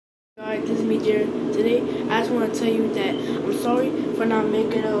Alright, this is me, Jared. Today, I just want to tell you that I'm sorry for not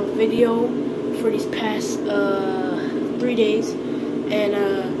making a video for these past 3 days, and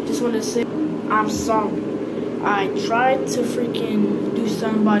just want to say I'm sorry. I tried to freaking do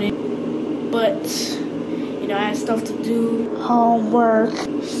something about it, but you know, I had stuff to do, homework,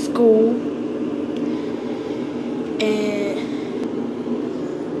 school, and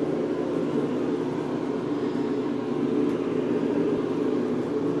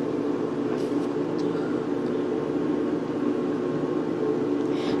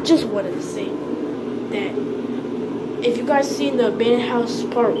just wanted to say that if you guys seen the abandoned house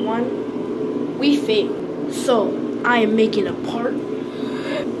part 1, we failed. So I am making a part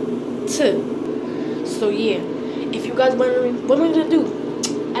 2. So yeah, if you guys wondering what am I gonna do,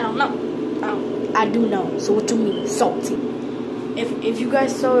 I don't know. I do know. So what you mean, salty? If you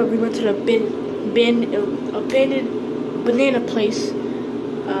guys saw, we went to the abandoned banana place.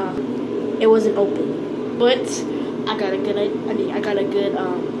 It wasn't open, but I got a good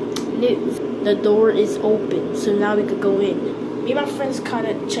news. The door is open, so now we could go in. Me and my friends kind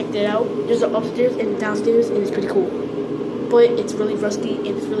of checked it out. There's an upstairs and downstairs, and it's pretty cool. But it's really rusty and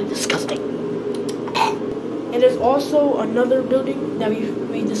it's really disgusting. And there's also another building that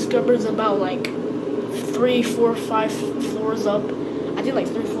we discovered is about like 3, 4, 5 floors up. I think like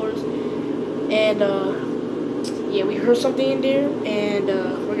 3 floors. And yeah, we heard something in there, and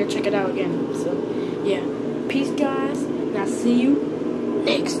we're gonna check it out again. So yeah, peace, guys, and I'll see you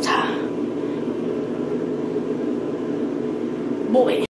next time. Boy.